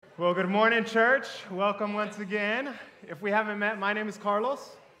Well, good morning, church. Welcome once again. If we haven't met, my name is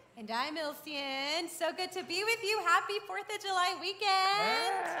Carlos. And I'm Ilsian. So good to be with you. Happy 4th of July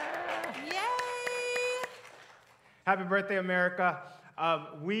weekend. Yay! Happy birthday, America.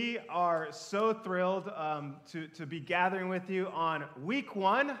 We are so thrilled to be gathering with you on week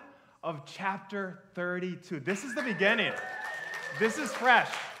 1 of chapter 32. This is the beginning. This is fresh.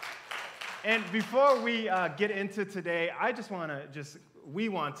 And before we get into today, we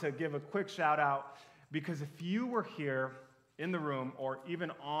want to give a quick shout out, because if you were here in the room or even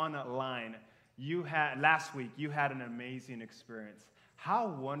online, last week you had an amazing experience. How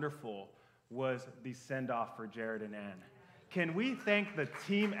wonderful was the send-off for Jared and Ann? Can we thank the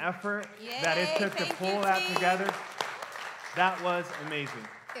team effort that it took to pull that together? That was amazing.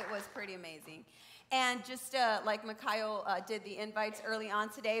 It was pretty amazing. And just like Mikhail did the invites early on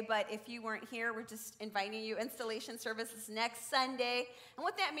today, but if you weren't here, we're just inviting you. Installation services next Sunday. And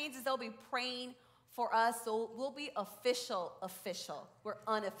what that means is they'll be praying for us, so we'll be official. We're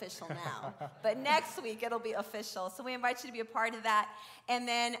unofficial now. But next week, it'll be official. So we invite you to be a part of that. And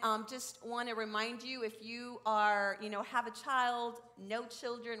then just want to remind you, if you are, have a child, no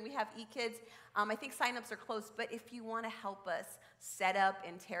children, we have e-kids. I think signups are closed, but if you want to help us set up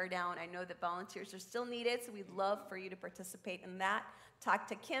and tear down, I know that volunteers are still needed, so we'd love for you to participate in that. Talk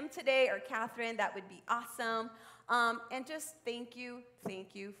to Kim today or Catherine. That would be awesome. And just thank you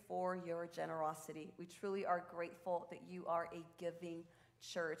for your generosity. We truly are grateful that you are a giving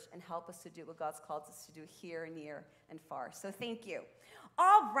church and help us to do what God's called us to do here, near, and far. So thank you.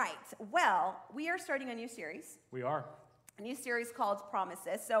 All right. Well, we are starting a new series. We are. A new series called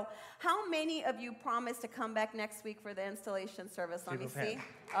Promises. So how many of you promise to come back next week for the installation service? Let me see.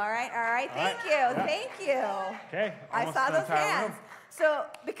 All right. Thank you. Okay. I saw those hands. So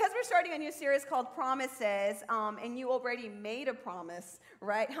because we're starting a new series called Promises, and you already made a promise,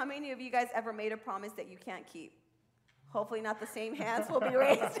 right? How many of you guys ever made a promise that you can't keep? Hopefully not the same hands will be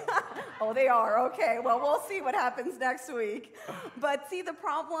raised. Oh, they are. Okay. Well, we'll see what happens next week. But see, the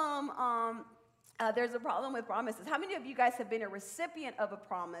problem... there's a problem with promises. How many of you guys have been a recipient of a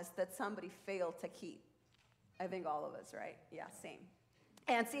promise that somebody failed to keep? I think all of us, right? Yeah, same.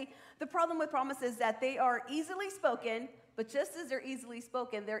 And see, the problem with promises is that they are easily spoken, but just as they're easily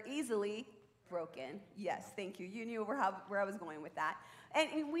spoken, they're easily broken. Yes, thank you. You knew where I was going with that.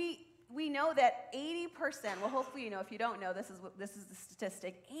 And we know that 80%, well, hopefully you know, if you don't know, this is the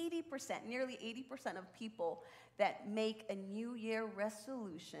statistic, 80%, nearly 80% of people that make a New Year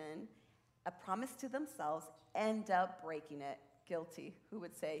resolution, a promise to themselves, end up breaking it. Guilty. Who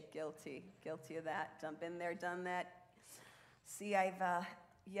would say guilty? Guilty of that. Been there, done that. See, I've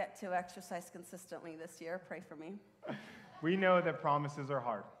yet to exercise consistently this year. Pray for me. We know that promises are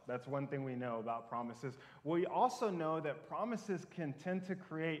hard. That's one thing we know about promises. We also know that promises can tend to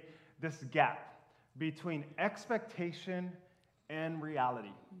create this gap between expectation and reality.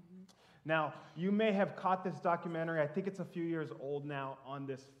 Mm-hmm. Now, you may have caught this documentary, I think it's a few years old now, on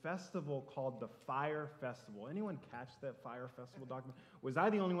this festival called the Fyre Festival. Anyone catch that Fyre Festival documentary? Was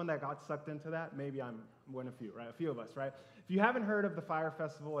I the only one that got sucked into that? Maybe I'm one of few, right? A few of us, right? If you haven't heard of the Fyre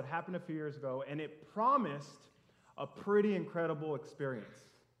Festival, it happened a few years ago, and it promised a pretty incredible experience.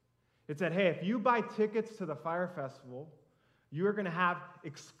 It said, hey, if you buy tickets to the Fyre Festival, you are going to have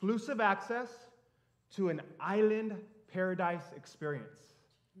exclusive access to an island paradise experience,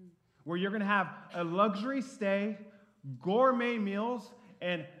 where you're going to have a luxury stay, gourmet meals,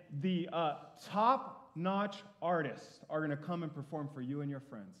 and the top-notch artists are going to come and perform for you and your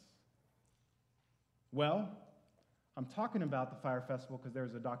friends. Well, I'm talking about the Fyre Festival because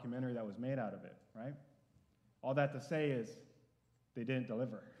there's a documentary that was made out of it, right? All that to say is they didn't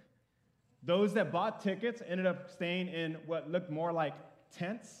deliver. Those that bought tickets ended up staying in what looked more like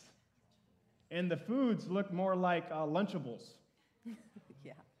tents, and the foods looked more like Lunchables.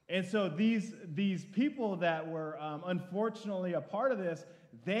 Yeah. And so these people that were unfortunately a part of this,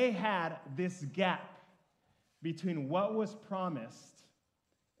 they had this gap between what was promised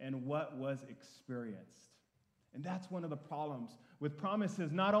and what was experienced. And that's one of the problems with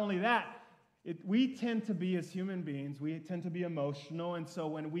promises. Not only that, we tend to be, as human beings, we tend to be emotional. And so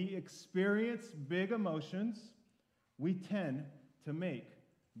when we experience big emotions, we tend to make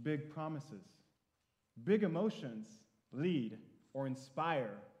big promises. Big emotions lead or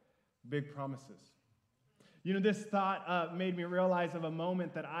inspire big promises. You know, this thought made me realize of a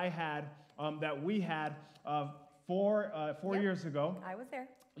moment that I had, that we had 4 years ago. I was there.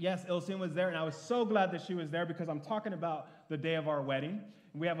 Yes, Ilsian was there, and I was so glad that she was there because I'm talking about the day of our wedding.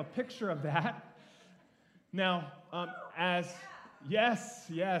 We have a picture of that. Now, yes.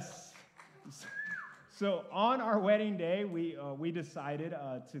 So on our wedding day, we decided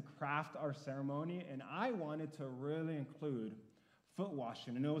to craft our ceremony, and I wanted to really include foot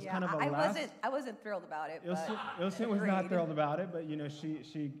washing, and it was kind of a I wasn't thrilled about it. Ilse was not thrilled about it, but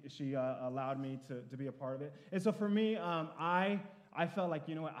she allowed me to be a part of it. And so for me, I felt like,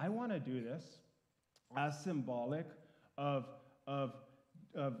 you know what, I want to do this as symbolic of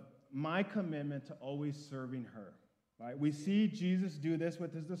my commitment to always serving her. Right? We see Jesus do this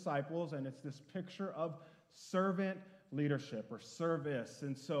with his disciples, and it's this picture of servant leadership or service.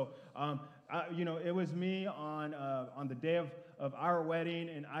 And so, it was me on the day of our wedding,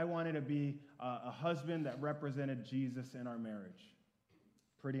 and I wanted to be a husband that represented Jesus in our marriage.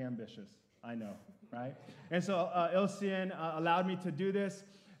 Pretty ambitious, I know, right? And so Ilsean allowed me to do this,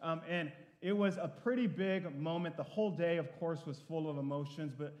 and it was a pretty big moment. The whole day, of course, was full of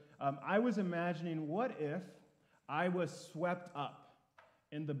emotions, but I was imagining, what if I was swept up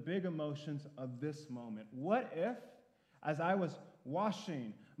in the big emotions of this moment? What if, as I was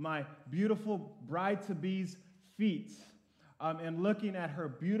washing my beautiful bride-to-be's feet and looking at her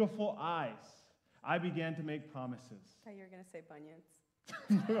beautiful eyes, I began to make promises? I thought you were going to say bunions.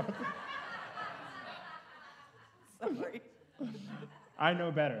 Sorry. I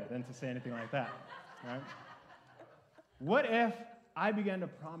know better than to say anything like that, right? What if I began to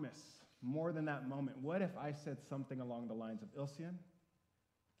promise more than that moment? What if I said something along the lines of, Ilsean,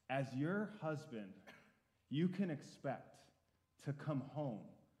 as your husband, you can expect to come home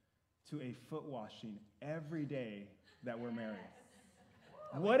to a foot washing every day that we're married?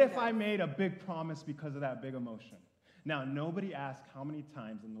 What if I made a big promise because of that big emotion? Now, nobody asked how many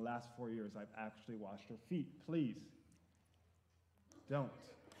times in the last 4 years I've actually washed her feet. Please, don't.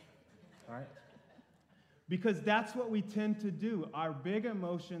 All right? Because that's what we tend to do. Our big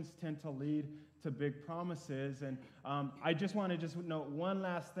emotions tend to lead to big promises. And I just want to note one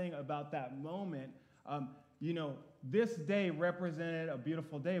last thing about that moment. This day represented a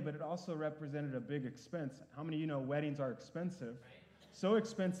beautiful day, but it also represented a big expense. How many of you know weddings are expensive? So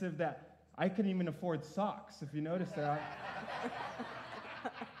expensive that I couldn't even afford socks, if you noticed that.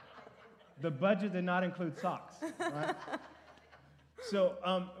 The budget did not include socks, right? So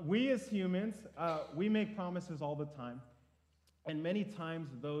we as humans, we make promises all the time, and many times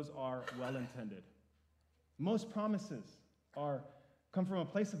those are well-intended. Most promises come from a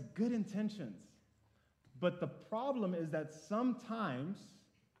place of good intentions, but the problem is that sometimes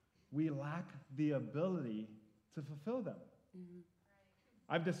we lack the ability to fulfill them. Mm-hmm.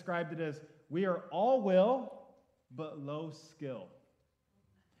 I've described it as we are all will, but low skill.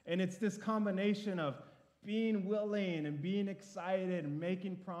 And it's this combination of being willing and being excited and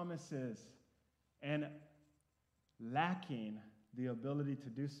making promises and lacking the ability to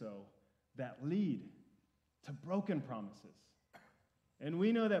do so that lead to broken promises. And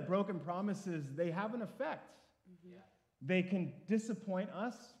we know that broken promises, they have an effect. Mm-hmm. They can disappoint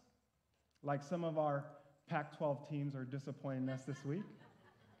us, like some of our Pac-12 teams are disappointing us this week.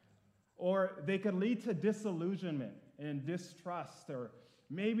 Or they could lead to disillusionment and distrust, or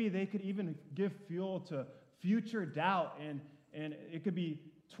maybe they could even give fuel to future doubt, and it could be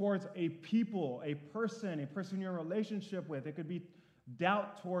towards a person you're in a relationship with. It could be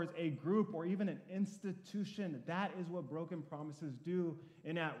doubt towards a group or even an institution. That is what broken promises do.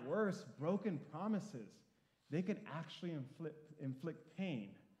 And at worst, broken promises, they can actually inflict pain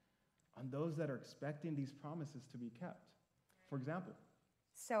on those that are expecting these promises to be kept. For example.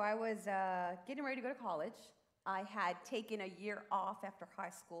 So I was getting ready to go to college. I had taken a year off after high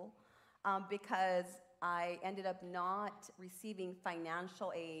school because I ended up not receiving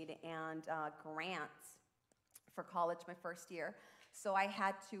financial aid and grants for college my first year. So I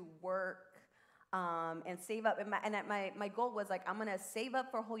had to work and save up. And my goal was like, I'm going to save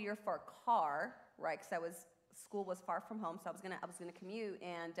up for a whole year for a car, right? Because school was far from home, so I was gonna commute.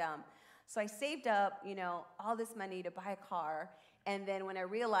 And so I saved up, all this money to buy a car. And then when I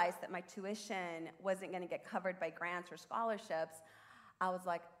realized that my tuition wasn't going to get covered by grants or scholarships, I was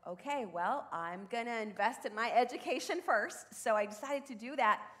like, okay, well, I'm going to invest in my education first. So I decided to do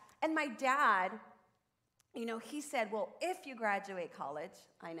that. And my dad, he said, well, if you graduate college,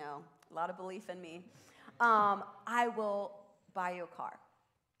 I know, a lot of belief in me, I will buy you a car.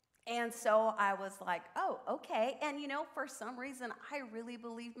 And so I was like, oh, okay. And, for some reason, I really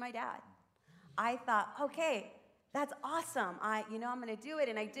believed my dad. I thought, okay, that's awesome. I'm going to do it.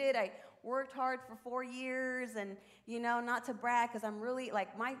 And I did. I worked hard for 4 years, and, not to brag, because I'm really,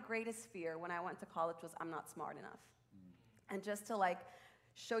 my greatest fear when I went to college was I'm not smart enough. And just to,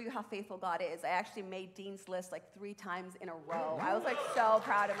 show you how faithful God is. I actually made Dean's List like 3 times in a row. I was like so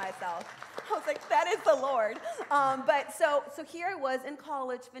proud of myself. I was like, that is the Lord. But so here I was in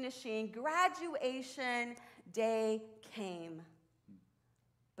college finishing. Graduation day came,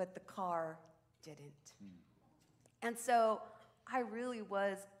 but the car didn't. And so I really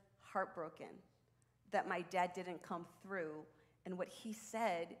was heartbroken that my dad didn't come through and what he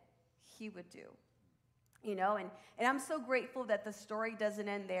said he would do. You know, and I'm so grateful that the story doesn't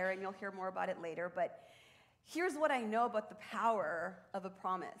end there, and you'll hear more about it later. But here's what I know about the power of a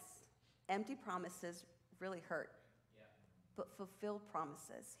promise. Empty promises really hurt, but fulfilled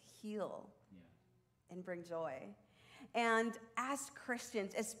promises heal and bring joy. And as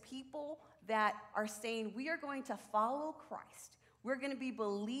Christians, as people that are saying we are going to follow Christ, we're going to be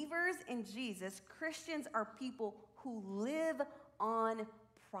believers in Jesus, Christians are people who live on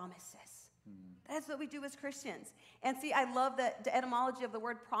promises. That's what we do as Christians. And see, I love the etymology of the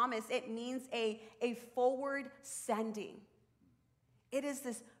word promise. It means a forward sending. It is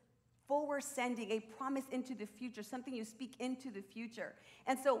this forward sending, a promise into the future, something you speak into the future.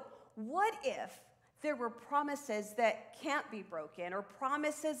 And so what if there were promises that can't be broken, or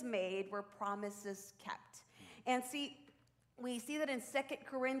promises made where promises kept? And see, we see that in 2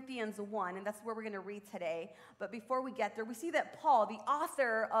 Corinthians 1, and that's where we're going to read today. But before we get there, we see that Paul, the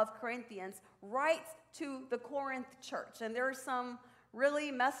author of Corinthians, writes to the Corinth church. And there are some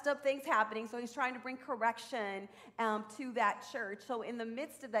really messed up things happening, so he's trying to bring correction to that church. So in the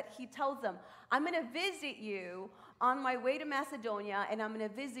midst of that, he tells them, I'm going to visit you on my way to Macedonia, and I'm going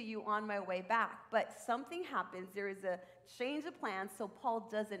to visit you on my way back. But something happens. There is a change of plans, so Paul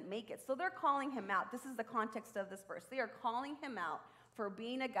doesn't make it. So they're calling him out. This is the context of this verse. They are calling him out for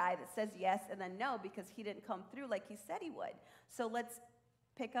being a guy that says yes and then no because he didn't come through like he said he would. So let's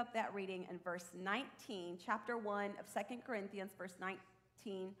pick up that reading in verse 19, chapter 1 of 2 Corinthians, verse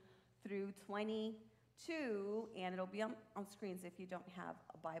 19 through 22, and it'll be on screens if you don't have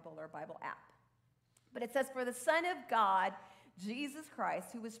a Bible or a Bible app. But it says, for the Son of God, Jesus Christ,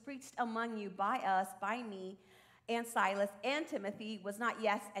 who was preached among you by us, by me, and Silas, and Timothy, was not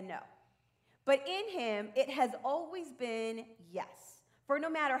yes and no. But in him, it has always been yes. For no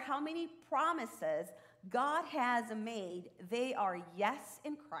matter how many promises God has made, they are yes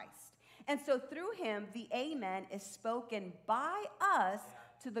in Christ. And so through him, the amen is spoken by us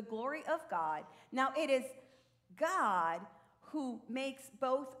to the glory of God. Now it is God who makes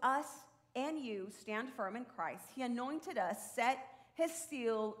both us and you stand firm in Christ. He anointed us, set his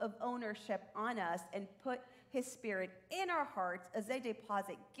seal of ownership on us, and put his spirit in our hearts as a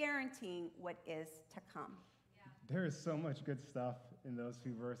deposit guaranteeing what is to come. There is so much good stuff in those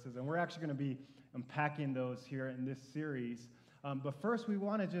few verses, and we're actually going to be unpacking those here in this series. But first, we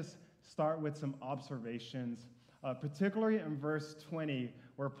want to just start with some observations, particularly in verse 20,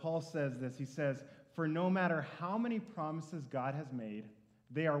 where Paul says this. He says, for no matter how many promises God has made,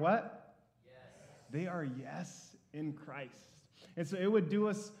 they are what? They are yes in Christ. And so it would do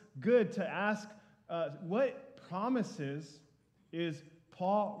us good to ask, what promises is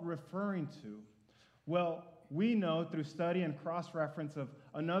Paul referring to? Well, we know through study and cross-reference of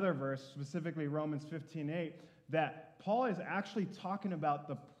another verse, specifically Romans 15:8, that Paul is actually talking about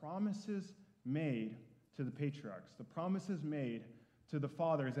the promises made to the patriarchs, the promises made to the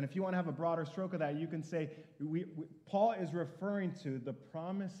fathers. And if you want to have a broader stroke of that, you can say Paul is referring to the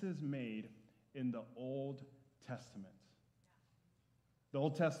promises made in the Old Testament. The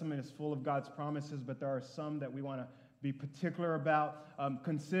Old Testament is full of God's promises, but there are some that we want to be particular about.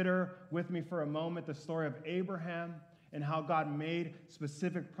 Consider with me for a moment the story of Abraham and how God made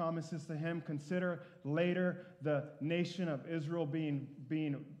specific promises to him. Consider later the nation of Israel being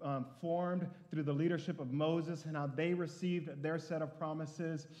formed through the leadership of Moses and how they received their set of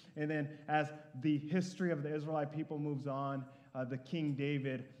promises. And then as the history of the Israelite people moves on, the King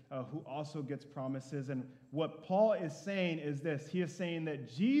David, who also gets promises. And what Paul is saying is this. He is saying that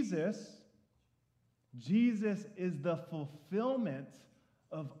Jesus is the fulfillment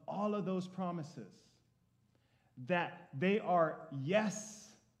of all of those promises. That they are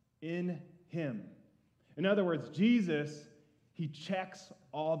yes in him. In other words, Jesus, he checks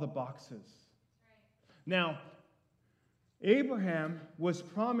all the boxes. Now, Abraham was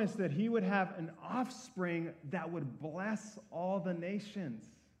promised that he would have an offspring that would bless all the nations.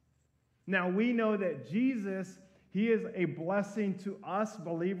 Now, we know that Jesus, he is a blessing to us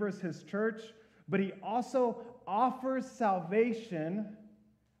believers, his church, but he also offers salvation,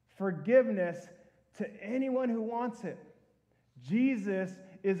 forgiveness to anyone who wants it. Jesus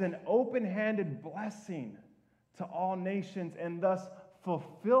is an open-handed blessing to all nations and thus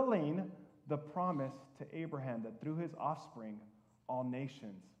fulfilling the promise to Abraham that through his offspring, all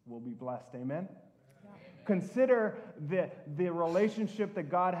nations will be blessed. Amen? Consider the relationship that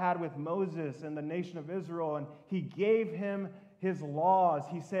God had with Moses and the nation of Israel, and he gave him his laws.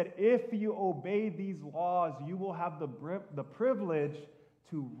 He said, if you obey these laws, you will have the privilege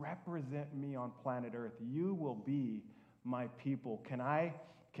to represent me on planet Earth. You will be my people. Can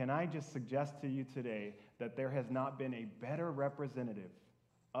I just suggest to you today that there has not been a better representative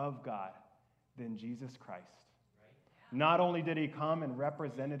of God than Jesus Christ? Not only did he come and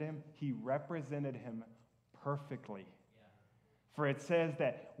represented him, he represented him perfectly. For it says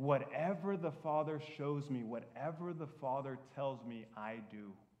that whatever the Father shows me, whatever the Father tells me, I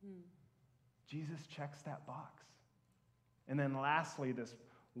do. Jesus checks that box. And then lastly, this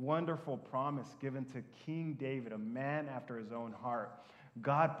wonderful promise given to King David, a man after his own heart.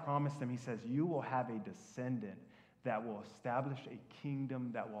 God promised him, he says, you will have a descendant that will establish a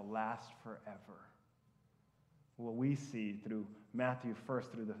kingdom that will last forever. What we see through Matthew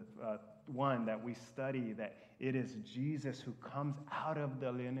first, through the one that we study, that it is Jesus who comes out of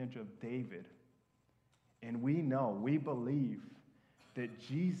the lineage of David. And we know, we believe that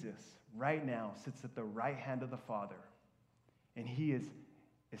Jesus right now sits at the right hand of the Father, and he is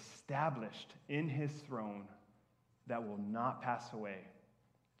established in his throne that will not pass away.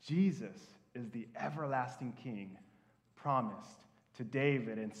 Jesus is the everlasting King promised to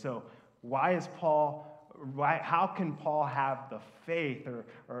David. And so how can Paul have the faith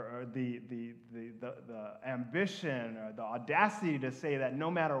or the ambition or the audacity to say that no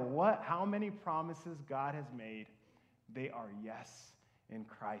matter how many promises God has made, they are yes in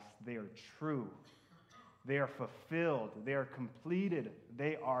Christ. They are true. They are fulfilled. They are completed.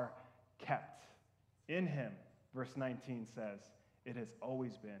 They are kept in him. Verse 19 says, it has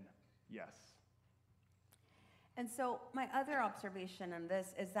always been yes. And so my other observation on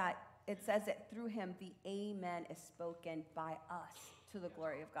this is that it says that through him, the amen is spoken by us to the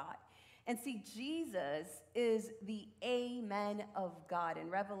glory of God. And see, Jesus is the amen of God. In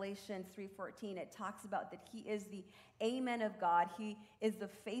Revelation 3:14, it talks about that he is the amen of God. He is the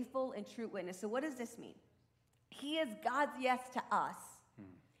faithful and true witness. So what does this mean? He is God's yes to us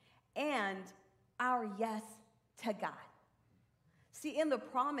and our yes to God. See, in the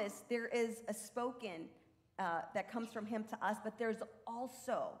promise, there is a spoken that comes from him to us, but there's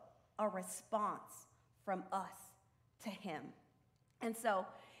also a response from us to him. And so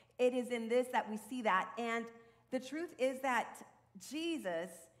it is in this that we see that. And the truth is that Jesus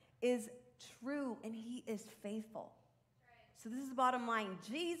is true and he is faithful. So this is the bottom line.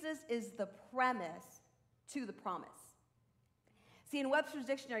 Jesus is the premise to the promise. See, in Webster's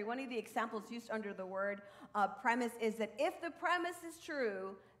dictionary, one of the examples used under the word premise is that if the premise is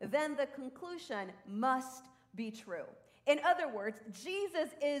true, then the conclusion must be true. In other words, Jesus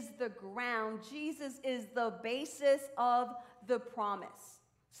is the ground. Jesus is the basis of the promise,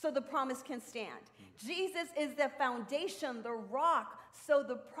 so the promise can stand. Jesus is the foundation, the rock, so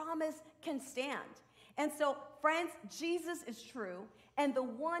the promise can stand. And so, friends, Jesus is true, and the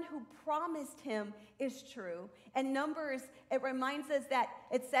one who promised him is true. And Numbers, it reminds us that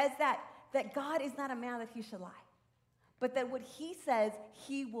it says that God is not a man that he should lie, but that what he says,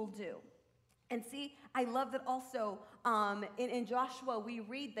 he will do. And see, I love that also in Joshua, we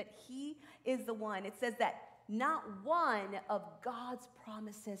read that he is the one. It says that not one of God's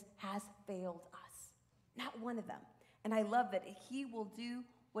promises has failed us. Not one of them. And I love that he will do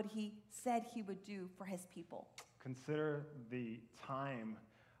what he said he would do for his people. Consider the time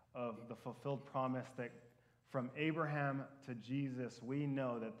of the fulfilled promise that from Abraham to Jesus, we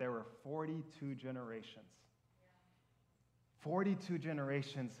know that there were 42 generations. 42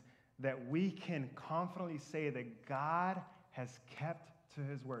 generations that we can confidently say that God has kept to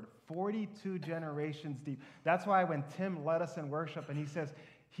his word. 42 generations deep. That's why when Tim led us in worship and he says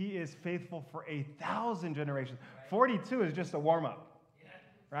he is faithful for 1,000 generations, 42 is just a warm-up,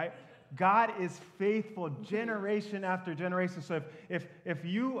 right? God is faithful generation after generation. So if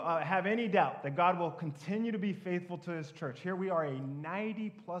you have any doubt that God will continue to be faithful to his church, here we are a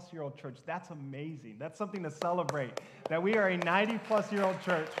 90-plus-year-old church. That's amazing. That's something to celebrate, that we are a 90-plus-year-old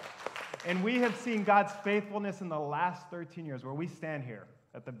church. And we have seen God's faithfulness in the last 13 years, where we stand here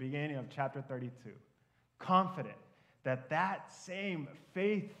at the beginning of chapter 32, confident that that same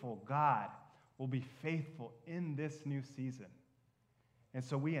faithful God will be faithful in this new season. And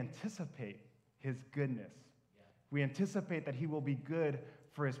so we anticipate his goodness. We anticipate that he will be good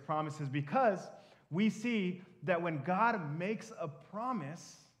for his promises, because we see that when God makes a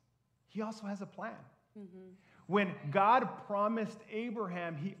promise, he also has a plan. Mm-hmm. When God promised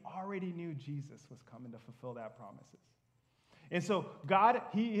Abraham, he already knew Jesus was coming to fulfill that promises. And so God,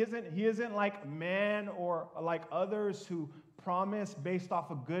 he isn't like man or like others who promise based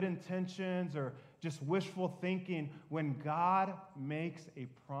off of good intentions or just wishful thinking. When God makes a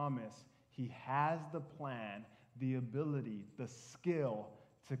promise, he has the plan, the ability, the skill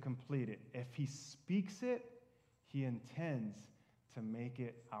to complete it. If he speaks it, he intends to make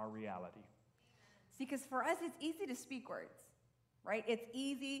it our reality. See, because for us, it's easy to speak words, right? It's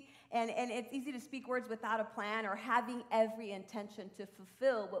easy, and it's easy to speak words without a plan or having every intention to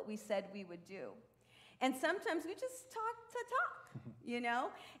fulfill what we said we would do. And sometimes we just talk to talk, you know?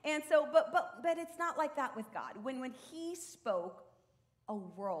 And so, but it's not like that with God. When he spoke, a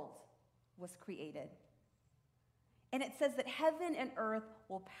world was created. And it says that heaven and earth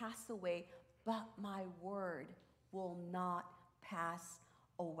will pass away, but my word will not pass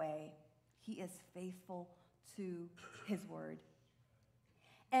away. He is faithful to his word.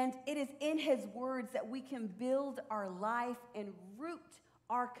 And it is in his words that we can build our life and root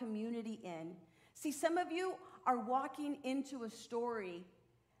our community in. See, some of you are walking into a story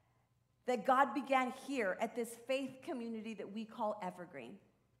that God began here at this faith community that we call Evergreen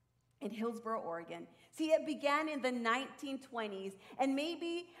in Hillsboro, Oregon. See, it began in the 1920s, and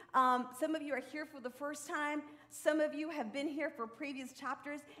maybe some of you are here for the first time. Some of you have been here for previous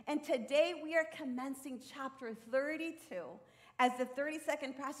chapters, and today we are commencing chapter 32 as the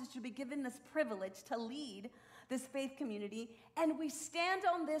 32nd pastor to be given this privilege to lead this faith community, and we stand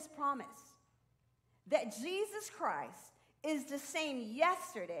on this promise that Jesus Christ is the same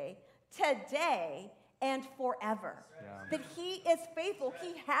yesterday, today, and forever. Yeah. That he is faithful.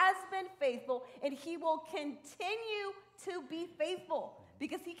 He has been faithful, and he will continue to be faithful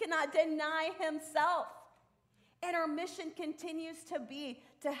because he cannot deny himself. And our mission continues to be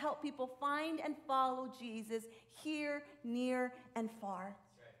to help people find and follow Jesus here, near, and far.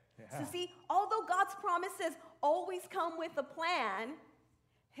 Yeah. So see, although God's promises always come with a plan,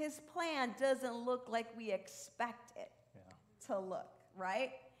 his plan doesn't look like we expect it to look,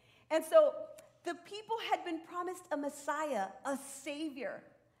 right? And so the people had been promised a Messiah, a Savior.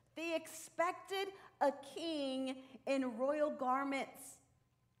 They expected a king in royal garments.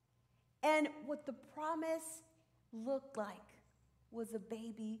 And what the promise looked like was a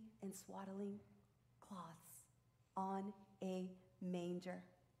baby in swaddling cloths on a manger.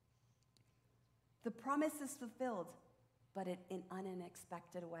 The promise is fulfilled, but in an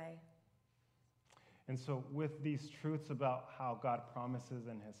unexpected way. And so with these truths about how God promises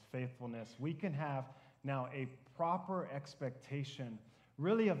and his faithfulness, we can have now a proper expectation,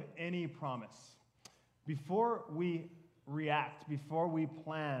 really, of any promise. Before we react, before we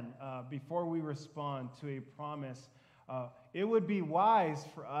plan, before we respond to a promise, it would be wise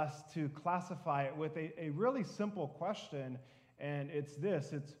for us to classify it with a really simple question, and it's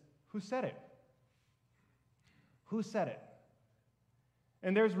this. It's, who said it? Who said it?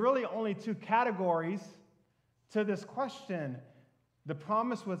 And there's really only two categories to this question. The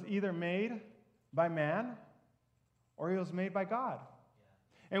promise was either made by man or it was made by God.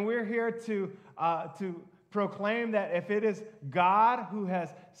 Yeah. And we're here to proclaim that if it is God who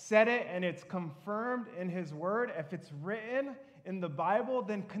has said it and it's confirmed in his word, if it's written in the Bible,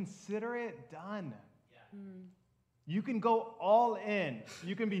 then consider it done. Yeah. You can go all in.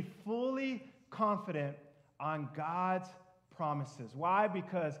 You can be fully confident on God's promises. Why?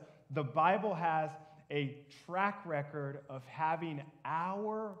 Because the Bible has a track record of having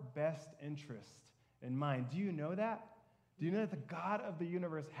our best interest in mind. Do you know that? Do you know that the God of the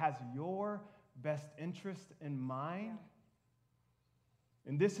universe has your best interest in mind?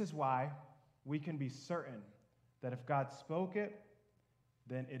 And this is why we can be certain that if God spoke it,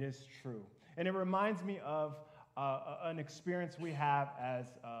 then it is true. And it reminds me of an experience we have as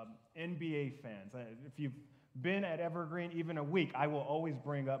NBA fans. If you've been at Evergreen even a week, I will always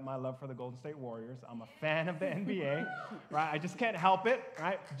bring up my love for the Golden State Warriors. I'm a fan of the NBA, right? I just can't help it,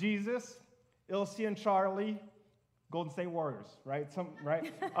 right? Jesus, Ilse and Charlie, Golden State Warriors, right?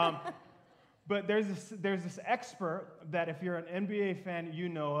 But there's this expert that if you're an NBA fan, you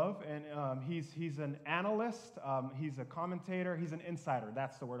know of, and he's an analyst, he's a commentator, he's an insider.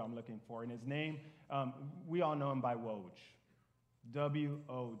 That's the word I'm looking for. And his name, we all know him by Woj,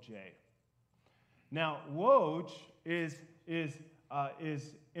 W-O-J. Now, Woj is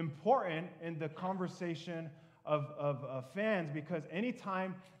important in the conversation of fans because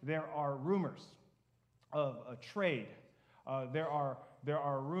anytime there are rumors of a trade, there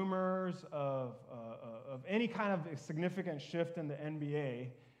are rumors of any kind of significant shift in the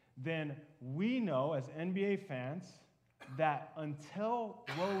NBA, then we know as NBA fans that until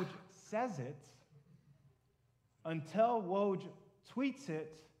Woj says it, until Woj tweets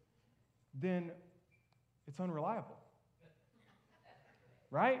it, then it's unreliable.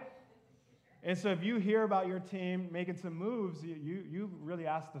 Right? And so if you hear about your team making some moves, you really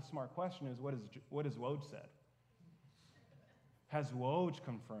ask the smart question is, what has Woj said? Has Woj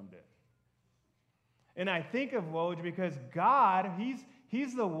confirmed it? And I think of Woj because God,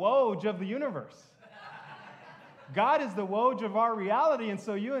 he's the Woj of the universe. God is the Woj of our reality. And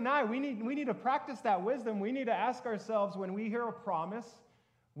so you and I, we need to practice that wisdom. We need to ask ourselves when we hear a promise,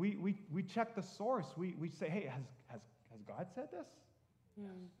 we check the source. We say, hey, has God said this?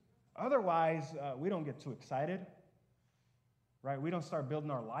 Otherwise, we don't get too excited, right? We don't start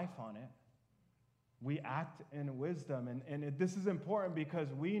building our life on it. We act in wisdom. And this is important because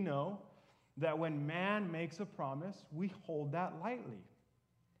we know that when man makes a promise, we hold that lightly.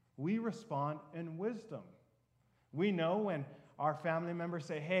 We respond in wisdom. We know when our family members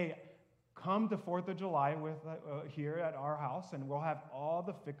say, hey, come to 4th of July here at our house, and we'll have all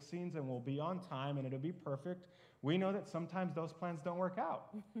the fixings, and we'll be on time, and it'll be perfect. We know that sometimes those plans don't work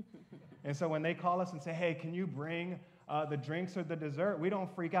out. And so when they call us and say, hey, can you bring the drinks or the dessert, we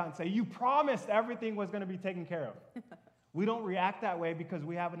don't freak out and say, you promised everything was going to be taken care of. We don't react that way because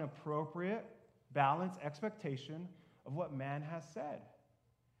we have an appropriate, balanced expectation of what man has said.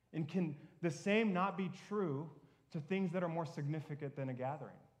 And can the same not be true to things that are more significant than a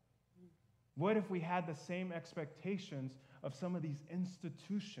gathering? What if we had the same expectations of some of these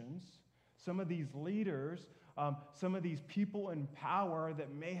institutions, some of these leaders, some of these people in power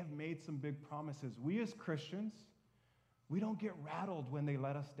that may have made some big promises? We as Christians, we don't get rattled when they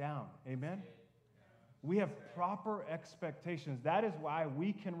let us down. Amen? We have proper expectations. That is why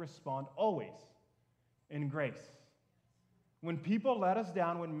we can respond always in grace. When people let us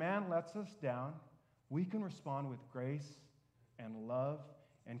down, when man lets us down, we can respond with grace and love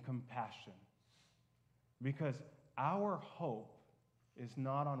and compassion. Because our hope is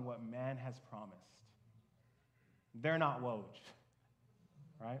not on what man has promised. They're not Woj,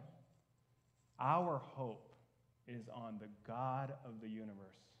 right? Our hope is on the God of the universe.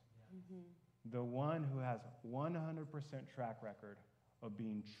 The one who has 100% track record of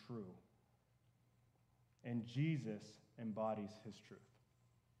being true. And Jesus embodies his truth.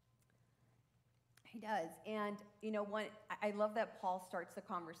 He does. And, I love that Paul starts the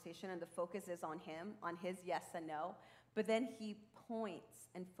conversation and the focus is on him, on his yes and no. But then he points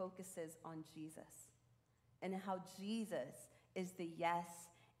and focuses on Jesus and how Jesus is the yes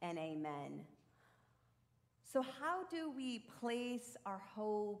and amen. So how do we place our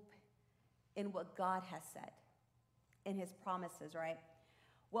hope in what God has said, in his promises, right?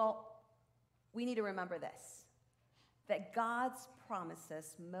 Well, we need to remember this, that God's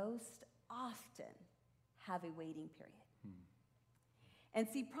promises most often have a waiting period. And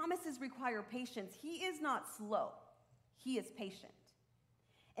see, promises require patience. He is not slow. He is patient.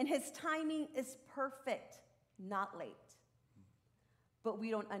 And his timing is perfect, not late. But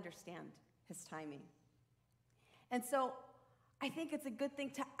we don't understand his timing. And so I think it's a good thing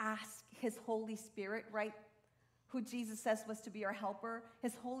to ask his Holy Spirit, right? Who Jesus says was to be our helper,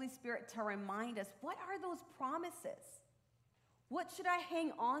 his Holy Spirit to remind us, what are those promises? What should I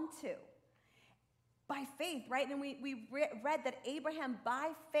hang on to? By faith, right? And we read that Abraham,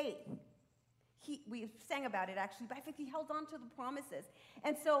 by faith, we sang about it actually, by faith he held on to the promises.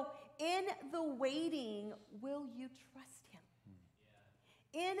 And so in the waiting, will you trust him?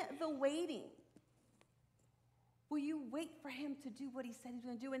 In the waiting, will you wait for him to do what he said he's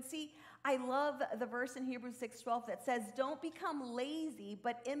going to do? And see, I love the verse in Hebrews 6:12 that says, don't become lazy,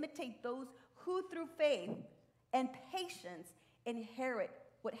 but imitate those who through faith and patience inherit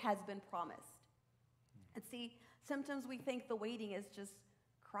what has been promised. And see, sometimes we think the waiting is just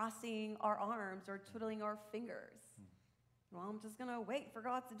crossing our arms or twiddling our fingers. Well, I'm just going to wait for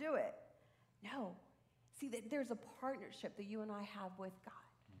God to do it. No. See, there's a partnership that you and I have with God.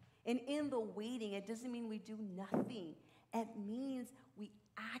 And in the waiting, it doesn't mean we do nothing. It means we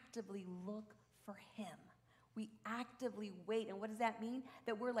actively look for him. We actively wait. And what does that mean?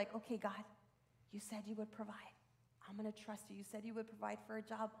 That we're like, okay, God, you said you would provide. I'm going to trust you. You said you would provide for a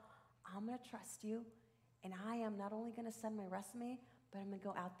job. I'm going to trust you. And I am not only going to send my resume, but I'm going to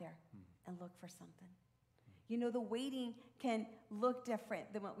go out there and look for something. You know, the waiting can look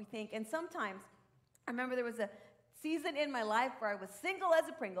different than what we think. And sometimes, I remember there was a season in my life where I was single as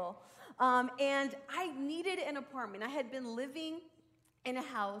a Pringle, and I needed an apartment. I had been living in a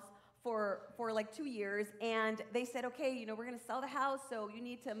house for like 2 years, and they said, okay, you know, we're going to sell the house, so you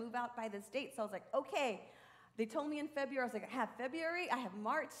need to move out by this date. So I was like, okay. They told me in February. I was like, I have February. I have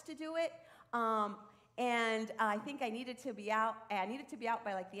March to do it. And I think I needed to be out. I needed to be out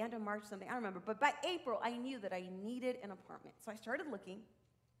by like the end of March, something. I don't remember. But by April, I knew that I needed an apartment. So I started looking.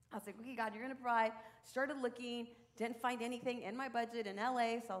 I was like, okay, God, you're going to provide. Started looking, didn't find anything in my budget in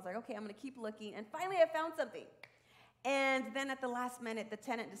LA. So I was like, okay, I'm going to keep looking. And finally, I found something. And then at the last minute, the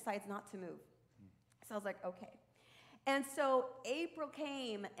tenant decides not to move. So I was like, okay. And so April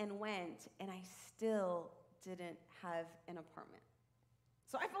came and went, and I still didn't have an apartment.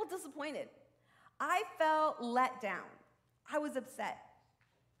 So I felt disappointed. I felt let down. I was upset.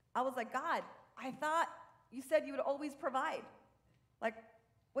 I was like, God, I thought you said you would always provide. Like,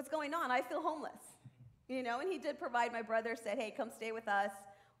 what's going on? I feel homeless. And he did provide. My brother said, hey, come stay with us.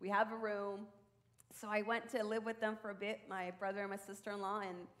 We have a room. So I went to live with them for a bit, my brother and my sister-in-law,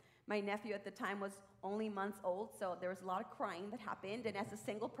 and my nephew at the time was only months old, so there was a lot of crying that happened, and as a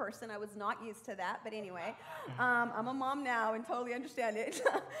single person, I was not used to that, but anyway, I'm a mom now and totally understand it.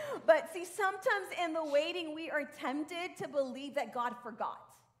 But see, sometimes in the waiting, we are tempted to believe that God forgot.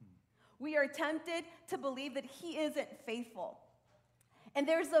 We are tempted to believe that he isn't faithful. And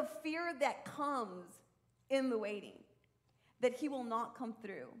there's a fear that comes in the waiting, that he will not come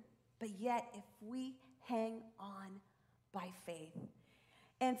through. But yet, if we hang on by faith.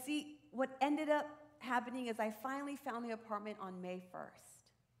 And see, what ended up happening is I finally found the apartment on May 1st.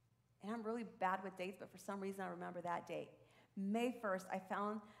 And I'm really bad with dates, but for some reason I remember that date. May 1st, I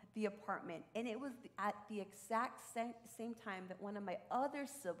found the apartment. And it was at the exact same time that one of my other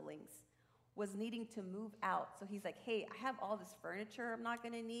siblings was needing to move out. So he's like, hey, I have all this furniture I'm not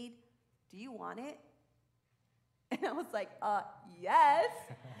going to need. Do you want it? And I was like, yes.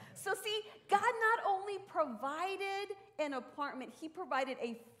 So see, God not only provided an apartment, he provided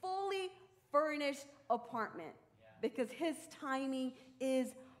a fully furnished apartment because his timing is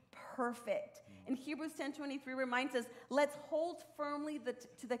perfect. And Hebrews 10:23 reminds us, let's hold firmly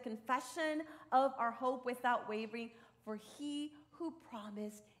to the confession of our hope without wavering, for he who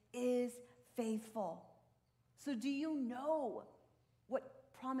promised is faithful. So do you know what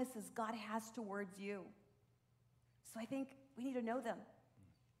promises God has towards you? So I think we need to know them.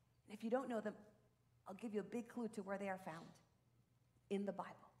 If you don't know them, I'll give you a big clue to where they are found. In the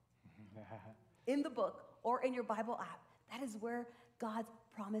Bible. In the book or in your Bible app. That is where God's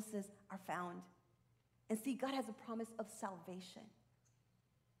promises are found. And see, God has a promise of salvation.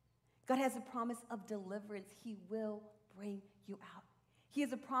 God has a promise of deliverance. He will bring you out. He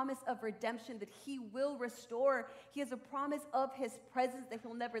has a promise of redemption that he will restore. He has a promise of his presence that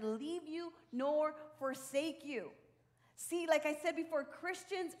he'll never leave you nor forsake you. See, like I said before,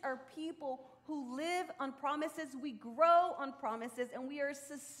 Christians are people who live on promises. We grow on promises, and we are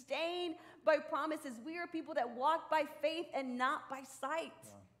sustained by promises. We are people that walk by faith and not by sight.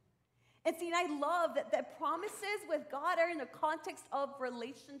 Wow. And see, and I love that promises with God are in the context of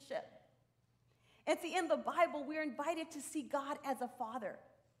relationship. And see, in the Bible, we're invited to see God as a father.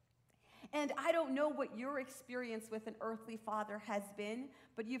 And I don't know what your experience with an earthly father has been,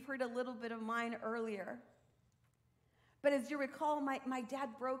 but you've heard a little bit of mine earlier. But as you recall, my dad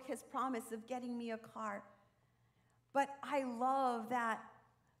broke his promise of getting me a car. But I love that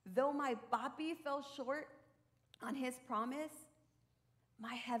though my papi fell short on his promise,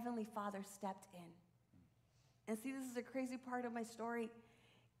 my heavenly Father stepped in. And see, this is a crazy part of my story.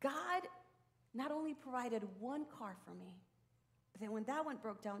 God not only provided one car for me, but then when that one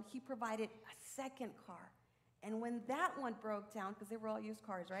broke down, he provided a second car. And when that one broke down, because they were all used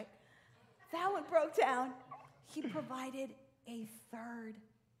cars, right? That one broke down, he provided a third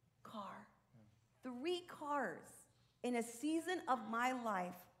car. 3 cars in a season of my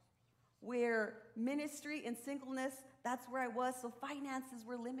life where ministry and singleness, that's where I was, so finances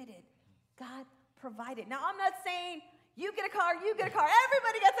were limited. God provided. Now, I'm not saying you get a car,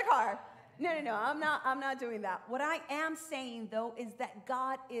 everybody gets a car. No, I'm not doing that. What I am saying, though, is that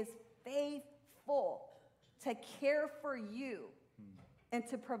God is faithful to care for you and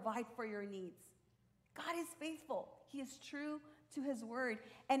to provide for your needs. God is faithful. He is true to his word.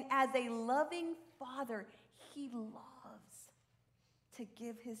 And as a loving father, he loves to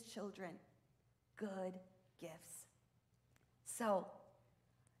give his children good gifts. So,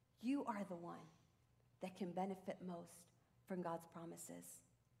 you are the one that can benefit most from God's promises.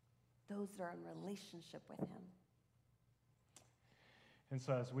 Those that are in relationship with him. And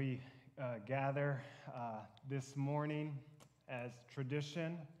so as we gather this morning, as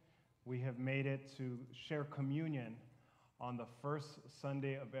tradition, we have made it to share communion on the first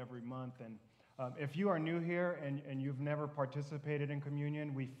Sunday of every month. And if you are new here and you've never participated in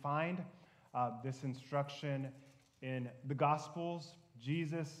communion, we find this instruction in the Gospels.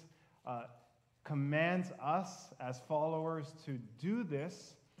 Jesus commands us as followers to do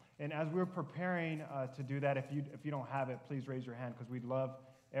this. And as we're preparing to do that, if you don't have it, please raise your hand, because we'd love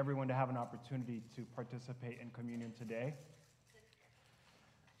everyone to have an opportunity to participate in communion today.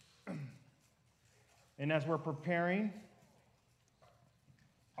 And as we're preparing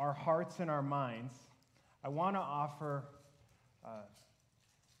our hearts and our minds, I want to offer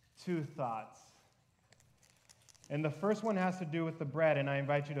two thoughts. And the first one has to do with the bread, and I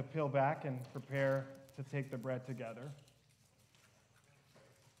invite you to peel back and prepare to take the bread together.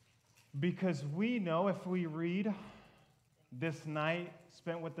 Because we know, if we read this night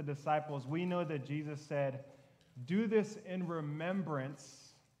spent with the disciples, we know that Jesus said, "Do this in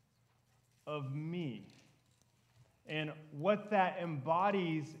remembrance of me." And what that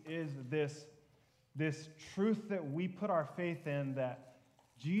embodies is this truth that we put our faith in, that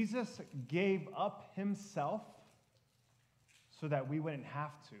Jesus gave up himself so that we wouldn't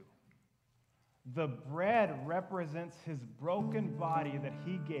have to. The bread represents his broken body that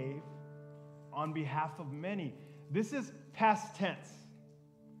he gave on behalf of many. This is past tense.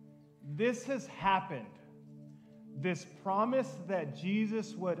 This has happened. This promise that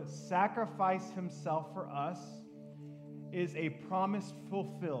Jesus would sacrifice himself for us is a promise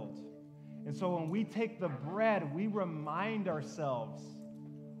fulfilled. And so when we take the bread, we remind ourselves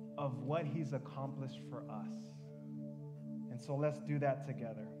of what he's accomplished for us. And so let's do that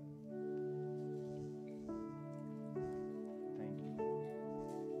together. Thank you.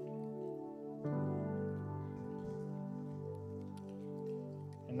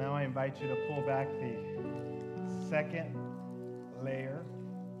 And now I invite you to pull back the second layer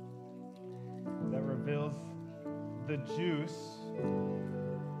that reveals the juice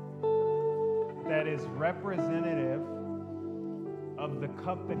that is representative of the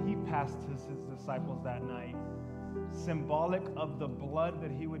cup that he passed to his disciples that night, symbolic of the blood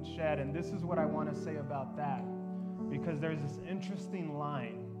that he would shed. And this is what I want to say about that, because there's this interesting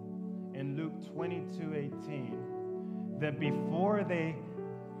line in Luke 22:18 that before they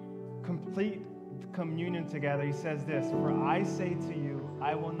complete communion together, he says this, "For I say to you,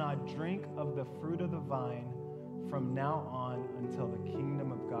 I will not drink of the fruit of the vine from now on until the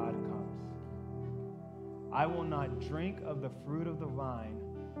kingdom of God comes." I will not drink of the fruit of the vine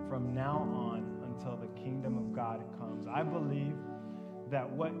from now on until the kingdom of God comes. I believe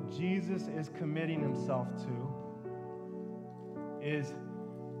that what Jesus is committing himself to is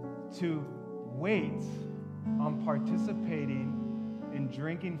to wait on participating in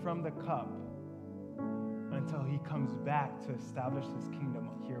drinking from the cup until he comes back to establish his kingdom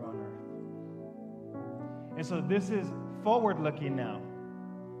here on earth. And so this is forward-looking now.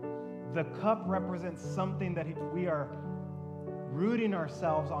 The cup represents something that we are rooting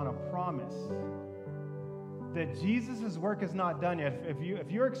ourselves on, a promise that Jesus' work is not done yet.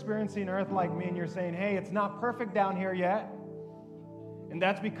 If you're experiencing earth like me and you're saying, "Hey, it's not perfect down here yet," and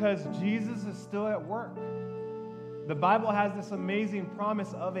that's because Jesus is still at work. The Bible has this amazing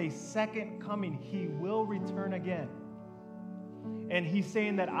promise of a second coming. He will return again. And he's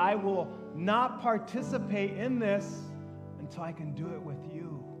saying that I will not participate in this until I can do it with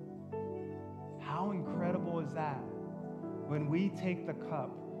you. How incredible is that? When we take the cup,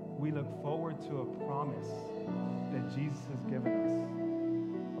 we look forward to a promise that Jesus has given us.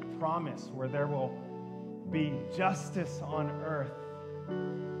 A promise where there will be justice on earth,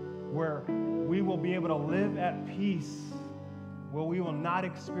 where we will be able to live at peace, where we will not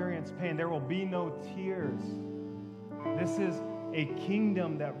experience pain. There will be no tears. This is a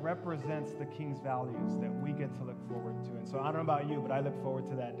kingdom that represents the King's values that we get to look forward to. And so I don't know about you, but I look forward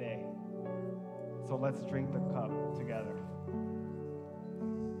to that day. So let's drink the cup together.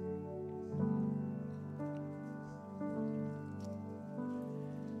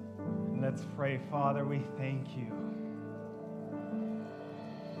 And let's pray. Father, we thank you.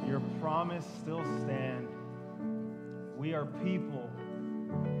 Your promise still stands. We are people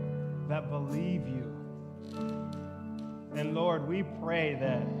that believe you. And Lord, we pray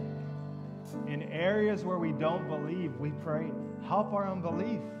that in areas where we don't believe, we pray, help our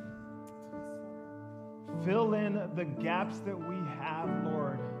unbelief. Fill in the gaps that we have,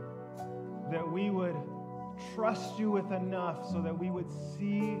 Lord, that we would trust you with enough so that we would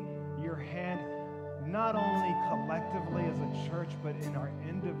see your hand not only collectively as a church, but in our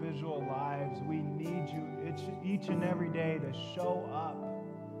individual lives. We need you each and every day to show up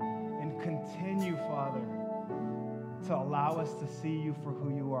and continue, Father, to allow us to see you for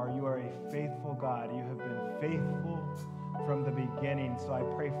who you are. You are a faithful God. You have been faithful from the beginning. So I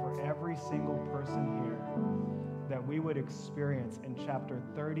pray for every single person here that we would experience in chapter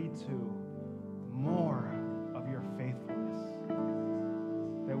 32 more of your faithfulness.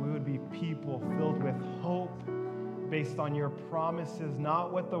 That we would be people filled with hope based on your promises,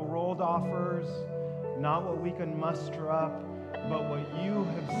 not what the world offers, not what we can muster up, but what you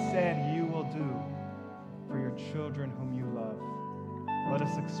have said you will do for your children whom you love. Let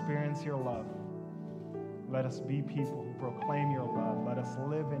us experience your love. Let us be people who proclaim your love. Let us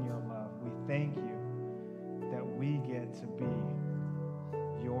live in your love. We thank you that we get to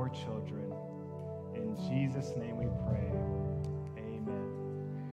be your children. In Jesus' name we pray.